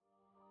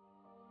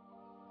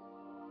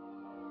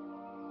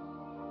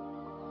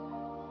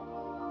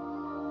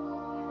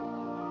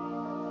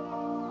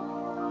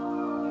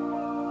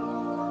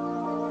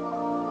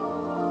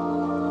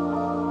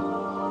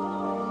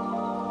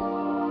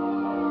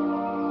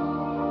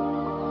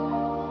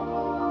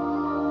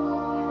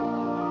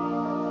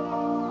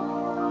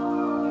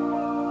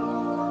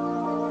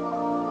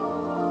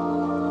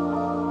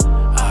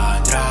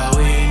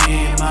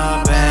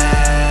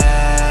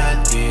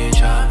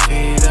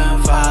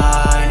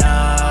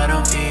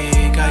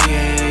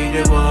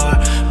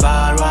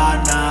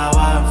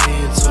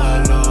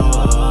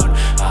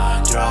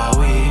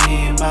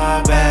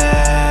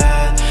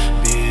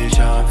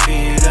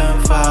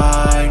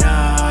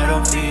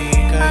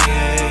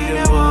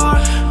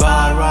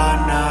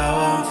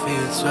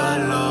so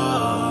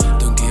alone.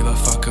 Don't give a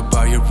fuck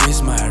about your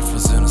wrist, my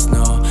headphones in the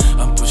snow.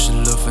 I'm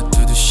pushing low for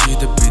to the shit,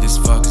 the beat is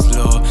fucking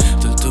slow.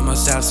 Told to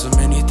myself so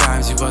many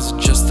times it was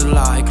just a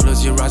lie.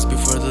 Close your eyes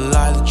before the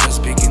light,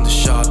 just begin the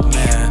shot,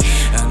 man.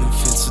 And I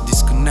feel so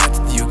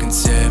disconnected, you can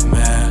say,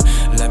 man.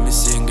 Let me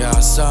sing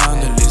a song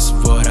and listen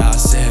what I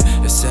say.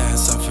 It's saying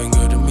something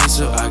good to me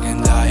so I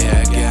can die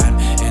again.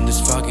 In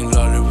this fucking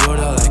lonely world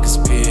I like a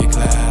speak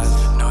less.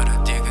 Not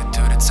addicted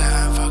to the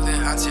time, fuck the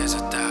anxious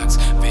attacks.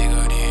 Be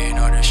good in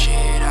all the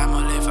shit, I'm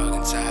only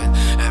fucking sad.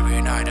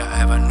 Every night I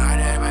have a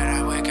night when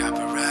I wake up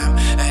around.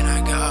 And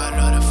I got a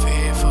lot of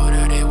fear for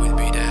that it will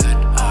be dead.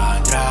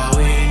 I'm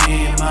drowning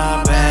in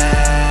my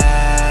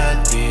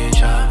bed,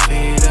 bitch, I'm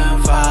feeling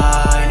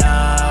fine.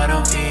 I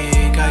don't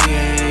think I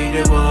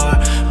hate the world,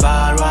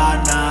 but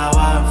right now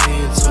I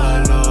feel so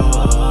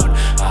alone.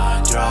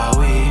 I'm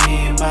drowning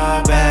in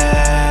my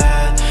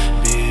bed,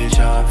 bitch,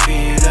 I'm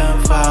feeling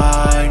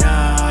fine.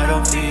 I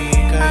don't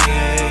think I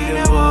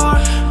hate the world,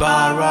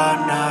 but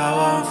right now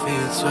I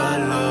feel so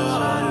alone.